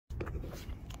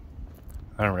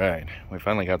All right, we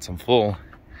finally got some full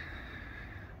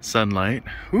sunlight.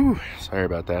 Whew, sorry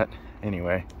about that.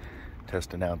 Anyway,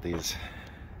 testing out these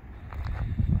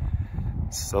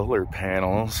solar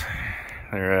panels.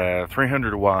 They're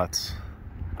 300 watts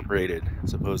rated,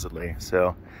 supposedly.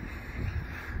 So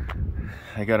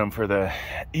I got them for the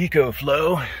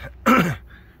EcoFlow,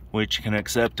 which can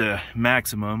accept a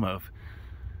maximum of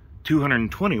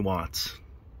 220 watts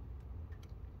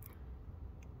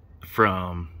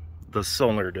from the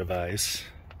solar device.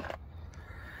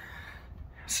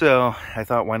 So I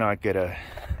thought, why not get a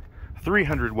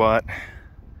 300 watt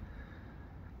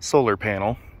solar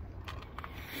panel?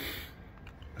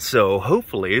 So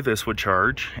hopefully this would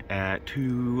charge at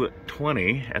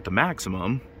 220 at the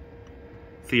maximum,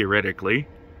 theoretically.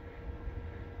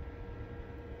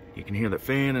 You can hear the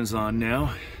fan is on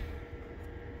now.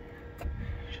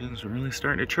 She's really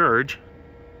starting to charge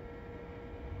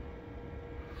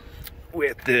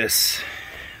with this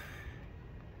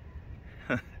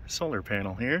solar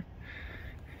panel here.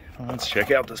 Let's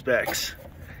check out the specs,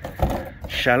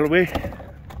 shall we? All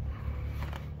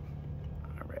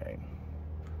right,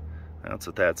 that's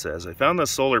what that says. I found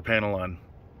this solar panel on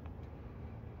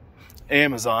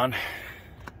Amazon.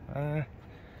 It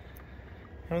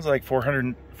was like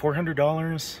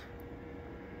 $400,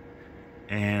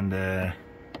 and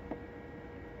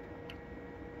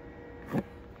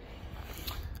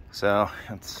so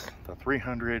it's the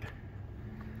 300,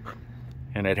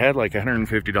 and it had like a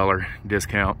 $150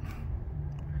 discount.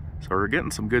 So we're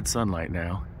getting some good sunlight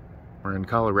now. We're in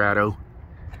Colorado.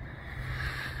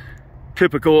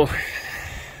 Typical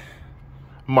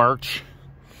March.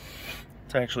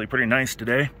 It's actually pretty nice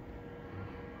today.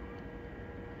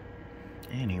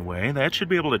 Anyway, that should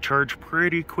be able to charge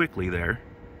pretty quickly there.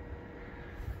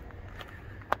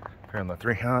 We're on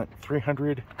the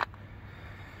 300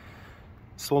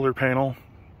 solar panel.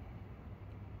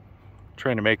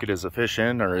 Trying to make it as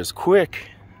efficient or as quick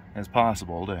as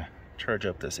possible to charge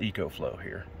up this EcoFlow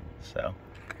here. So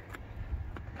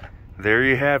there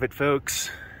you have it,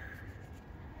 folks.